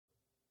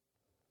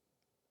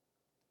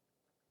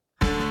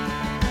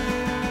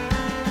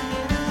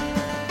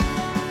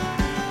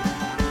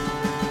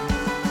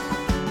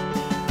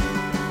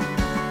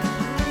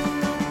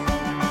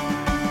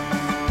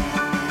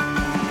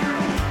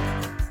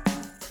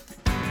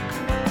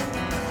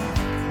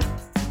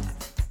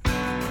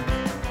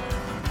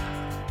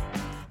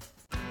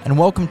and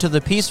welcome to the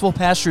Peaceful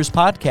Pastures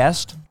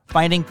Podcast,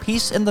 finding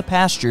peace in the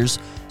pastures,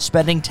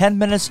 spending 10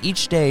 minutes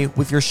each day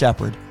with your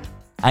shepherd.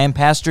 I am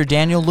Pastor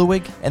Daniel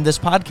Lewig, and this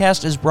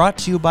podcast is brought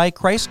to you by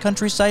Christ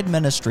Countryside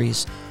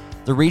Ministries,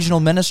 the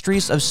regional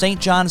ministries of St.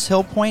 John's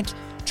Hill Point,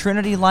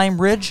 Trinity Lime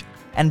Ridge,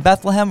 and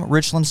Bethlehem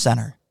Richland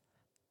Center.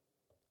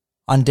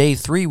 On day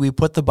 3, we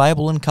put the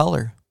Bible in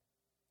color.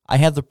 I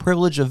had the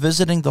privilege of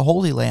visiting the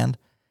Holy Land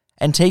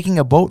and taking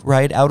a boat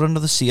ride out onto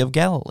the Sea of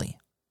Galilee.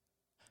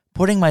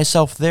 Putting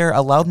myself there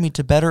allowed me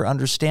to better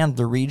understand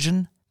the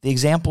region, the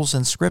examples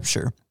in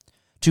Scripture,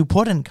 to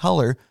put in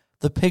color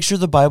the picture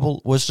the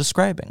Bible was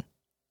describing.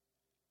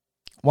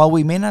 While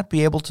we may not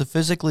be able to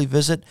physically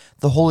visit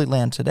the Holy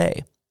Land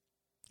today,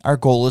 our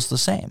goal is the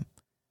same: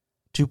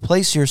 to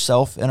place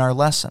yourself in our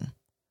lesson.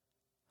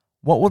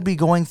 What would be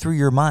going through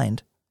your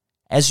mind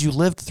as you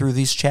lived through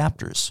these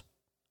chapters?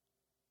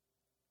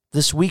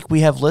 This week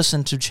we have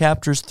listened to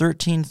chapters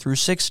 13 through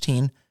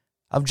 16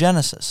 of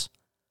Genesis.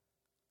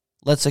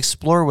 Let's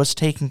explore what's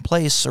taking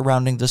place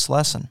surrounding this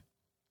lesson.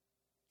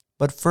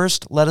 But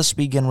first, let us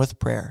begin with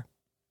prayer.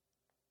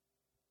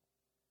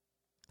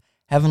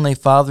 Heavenly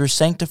Father,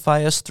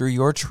 sanctify us through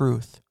your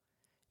truth.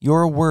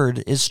 Your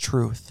word is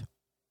truth.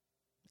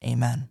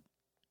 Amen.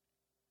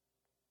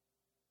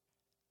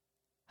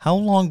 How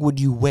long would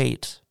you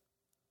wait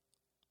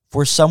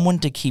for someone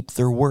to keep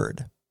their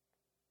word?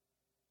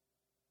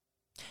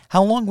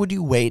 How long would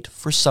you wait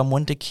for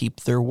someone to keep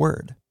their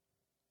word?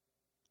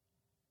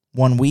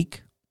 1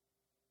 week?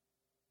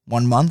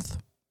 1 month?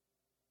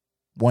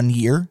 1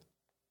 year?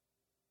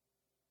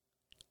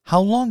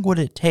 How long would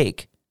it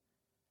take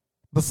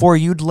before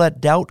you'd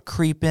let doubt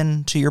creep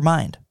into your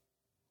mind?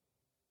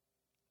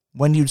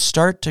 When you'd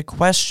start to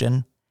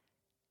question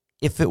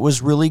if it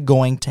was really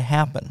going to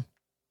happen?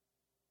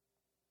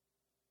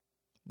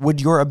 Would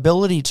your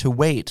ability to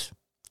wait,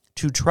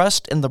 to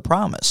trust in the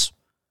promise,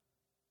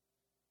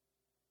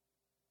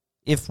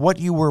 if what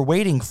you were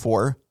waiting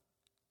for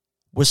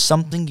was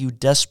something you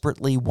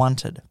desperately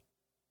wanted?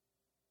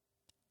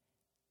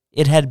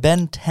 It had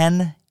been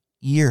 10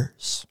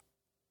 years.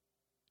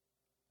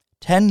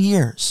 10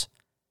 years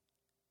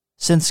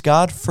since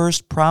God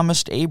first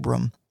promised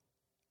Abram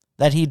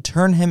that he'd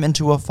turn him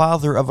into a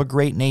father of a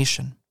great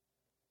nation.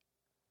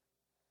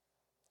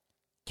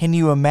 Can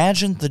you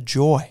imagine the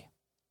joy,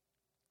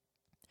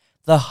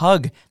 the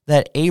hug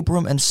that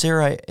Abram and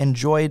Sarah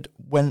enjoyed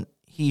when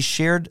he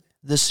shared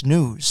this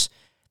news,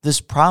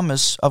 this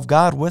promise of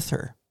God with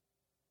her?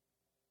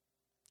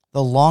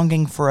 The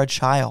longing for a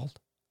child,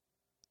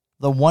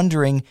 the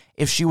wondering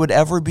if she would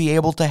ever be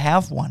able to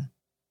have one,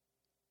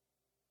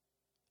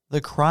 the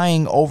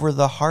crying over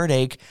the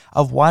heartache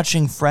of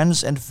watching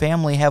friends and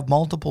family have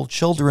multiple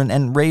children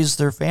and raise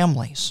their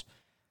families,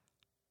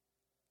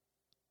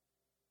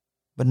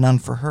 but none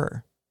for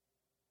her.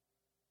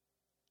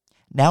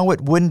 Now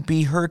it wouldn't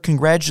be her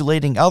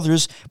congratulating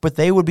others, but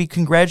they would be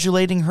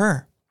congratulating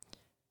her,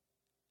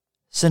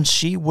 since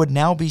she would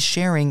now be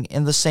sharing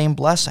in the same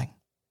blessing.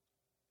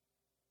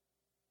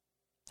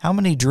 How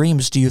many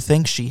dreams do you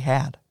think she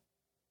had?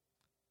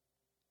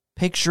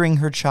 Picturing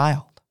her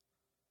child,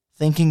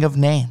 thinking of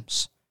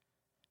names,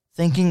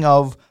 thinking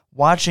of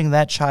watching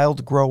that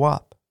child grow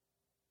up.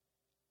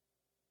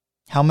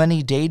 How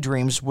many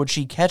daydreams would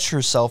she catch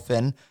herself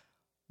in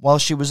while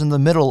she was in the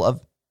middle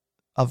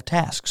of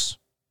tasks,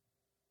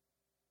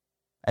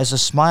 as a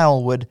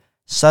smile would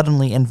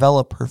suddenly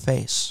envelop her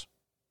face?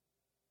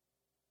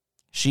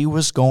 She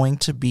was going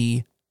to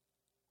be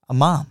a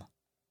mom.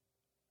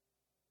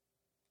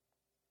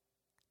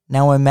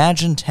 Now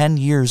imagine 10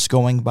 years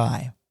going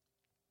by.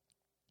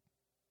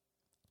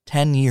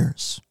 10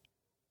 years.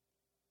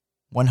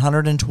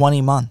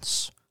 120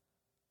 months.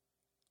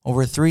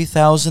 Over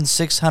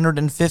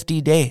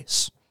 3,650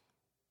 days.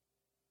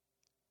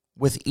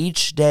 With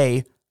each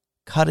day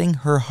cutting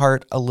her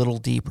heart a little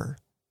deeper.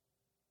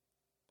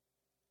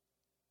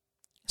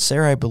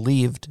 Sarai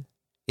believed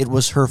it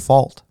was her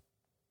fault.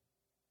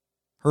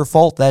 Her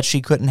fault that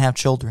she couldn't have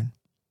children.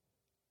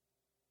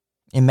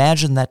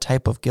 Imagine that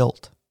type of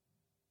guilt.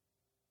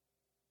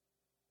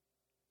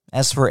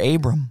 As for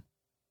Abram,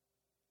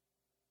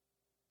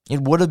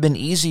 it would have been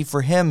easy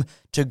for him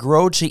to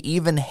grow to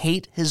even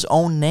hate his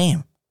own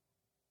name.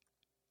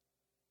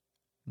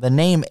 The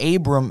name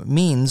Abram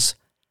means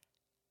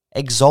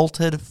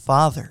exalted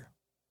father.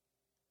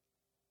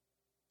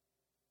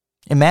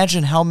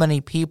 Imagine how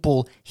many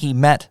people he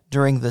met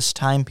during this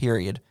time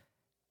period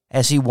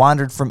as he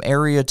wandered from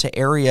area to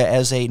area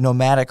as a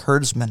nomadic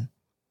herdsman.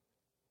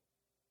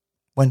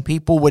 When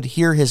people would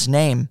hear his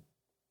name,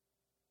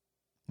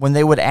 when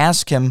they would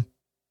ask him,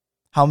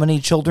 "How many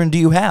children do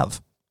you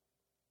have?"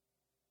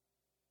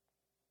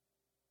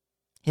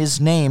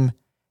 His name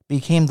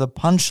became the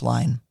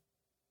punchline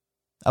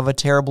of a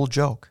terrible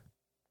joke.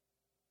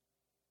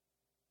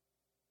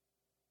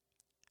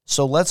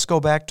 So let's go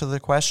back to the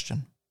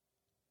question.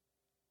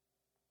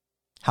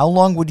 How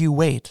long would you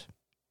wait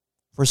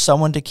for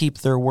someone to keep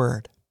their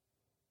word?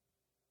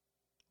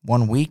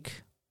 1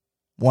 week?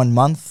 1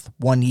 month?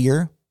 1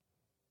 year?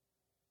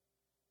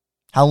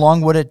 How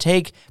long would it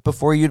take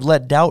before you'd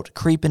let doubt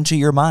creep into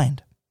your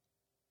mind?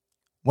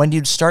 When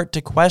you'd start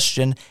to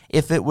question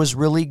if it was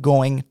really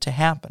going to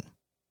happen?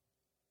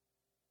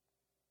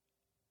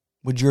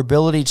 Would your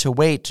ability to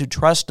wait, to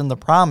trust in the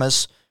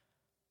promise,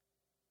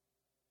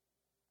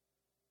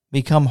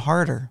 become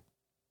harder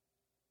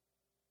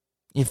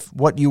if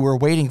what you were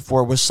waiting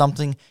for was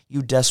something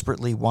you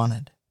desperately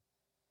wanted?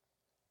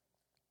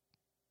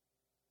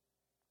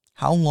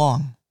 How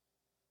long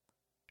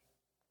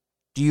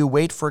do you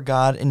wait for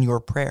God in your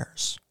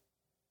prayers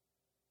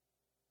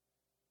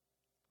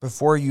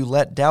before you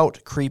let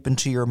doubt creep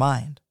into your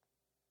mind?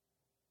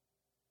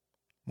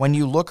 When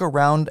you look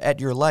around at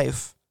your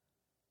life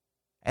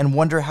and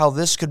wonder how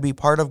this could be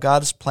part of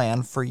God's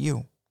plan for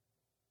you.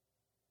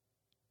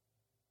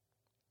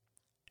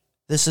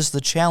 This is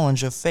the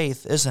challenge of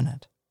faith, isn't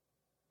it?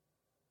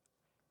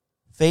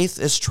 Faith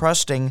is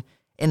trusting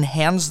in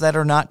hands that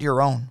are not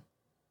your own,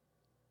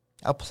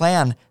 a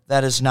plan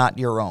that is not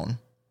your own,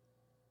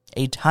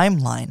 a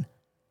timeline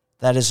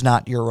that is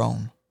not your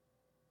own.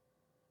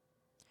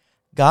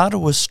 God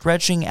was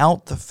stretching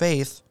out the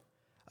faith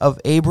of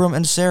Abram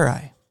and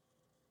Sarai,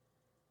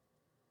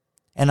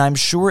 and I'm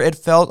sure it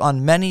felt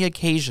on many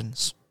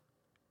occasions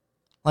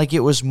like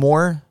it was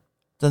more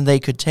than they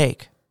could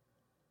take.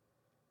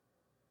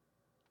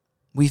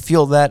 We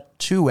feel that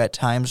too at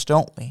times,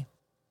 don't we?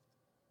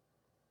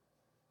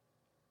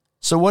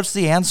 So what's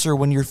the answer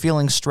when you're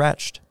feeling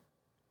stretched?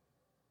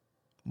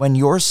 When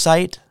your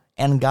sight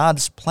and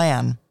God's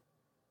plan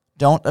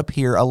don't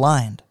appear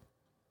aligned?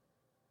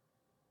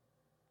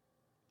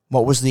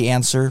 What was the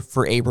answer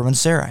for Abram and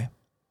Sarai?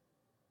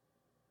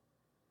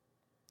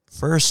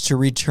 First, to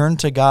return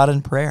to God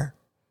in prayer,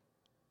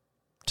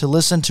 to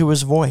listen to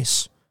his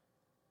voice,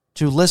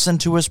 to listen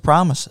to his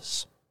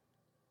promises.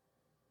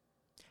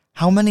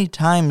 How many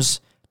times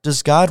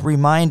does God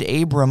remind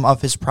Abram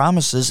of his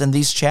promises in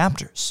these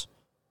chapters?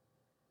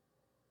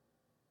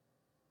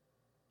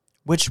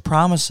 Which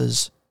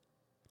promises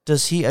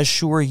does he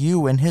assure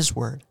you in his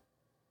word?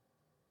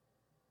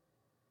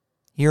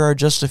 Here are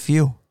just a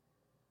few.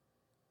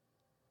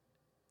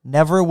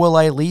 Never will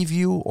I leave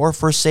you or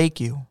forsake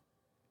you.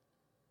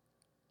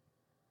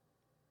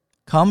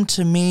 Come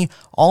to me,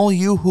 all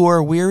you who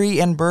are weary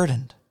and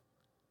burdened,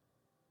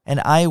 and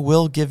I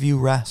will give you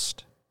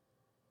rest.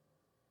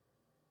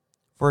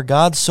 For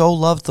God so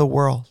loved the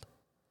world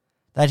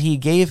that he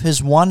gave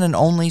his one and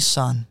only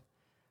Son,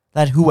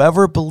 that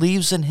whoever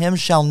believes in him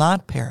shall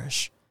not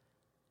perish,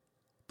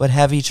 but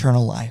have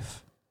eternal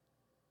life.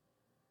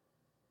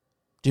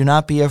 Do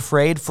not be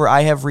afraid, for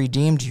I have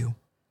redeemed you.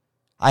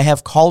 I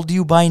have called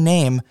you by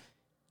name.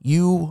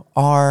 You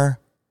are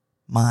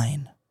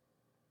mine.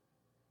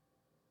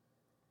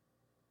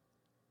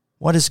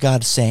 What is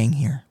God saying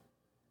here?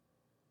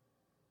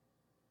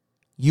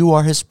 You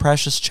are his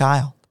precious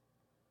child,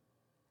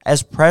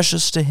 as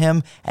precious to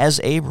him as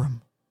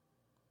Abram.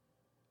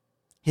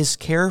 His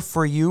care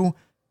for you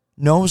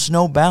knows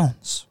no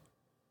bounds.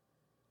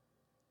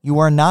 You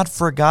are not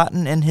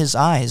forgotten in his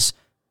eyes.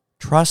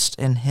 Trust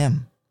in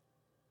him.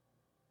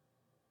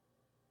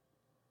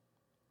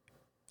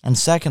 And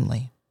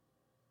secondly,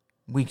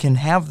 we can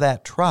have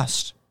that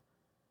trust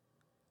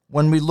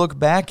when we look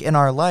back in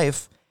our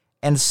life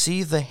and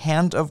see the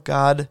hand of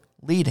God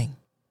leading.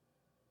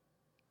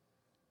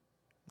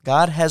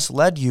 God has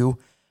led you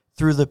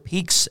through the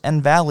peaks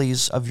and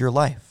valleys of your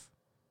life.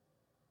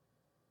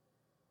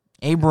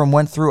 Abram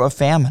went through a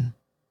famine,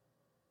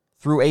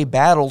 through a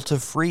battle to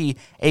free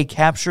a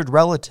captured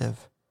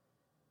relative,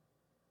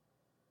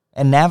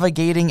 and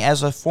navigating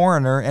as a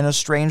foreigner in a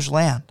strange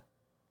land.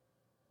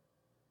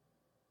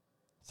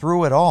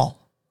 Through it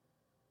all,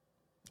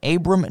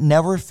 Abram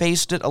never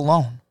faced it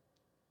alone.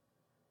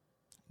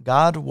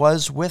 God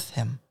was with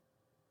him,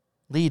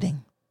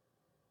 leading.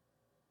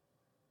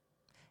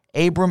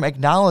 Abram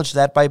acknowledged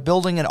that by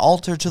building an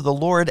altar to the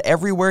Lord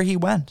everywhere he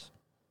went.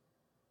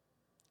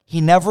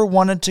 He never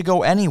wanted to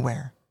go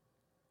anywhere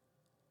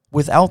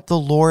without the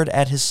Lord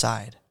at his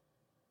side.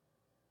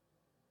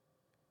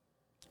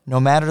 No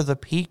matter the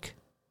peak,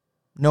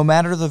 no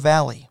matter the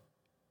valley,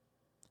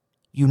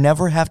 you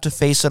never have to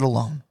face it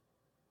alone.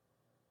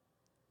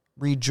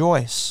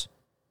 Rejoice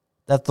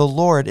that the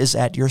Lord is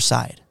at your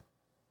side.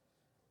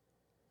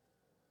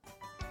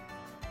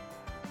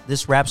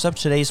 This wraps up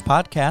today's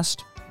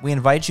podcast. We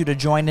invite you to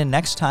join in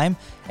next time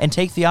and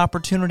take the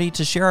opportunity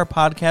to share our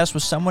podcast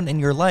with someone in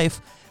your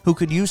life who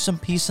could use some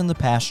peace in the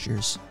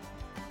pastures.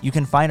 You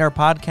can find our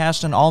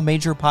podcast on all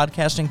major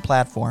podcasting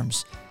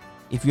platforms.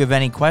 If you have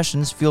any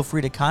questions, feel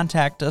free to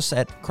contact us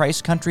at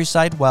Christ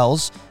Countryside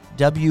Wells,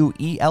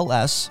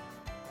 WELS,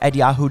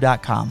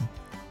 @yahoo.com.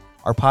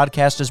 Our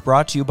podcast is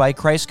brought to you by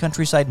Christ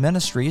Countryside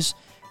Ministries,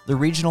 the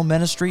regional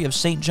ministry of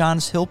St.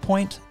 John's Hill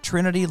Point,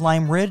 Trinity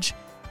Lime Ridge,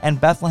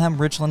 and Bethlehem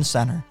Richland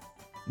Center.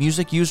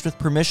 Music used with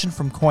permission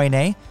from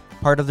Koine,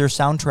 part of their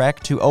soundtrack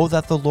to Oh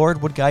That the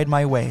Lord Would Guide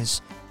My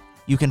Ways.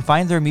 You can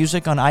find their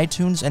music on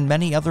iTunes and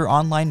many other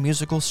online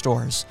musical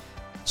stores.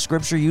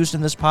 Scripture used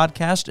in this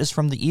podcast is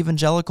from the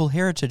Evangelical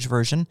Heritage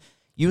Version,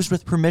 used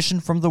with permission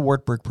from the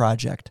Wartburg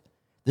Project.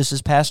 This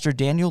is Pastor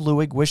Daniel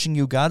Lewig wishing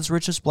you God's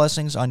richest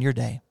blessings on your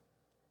day.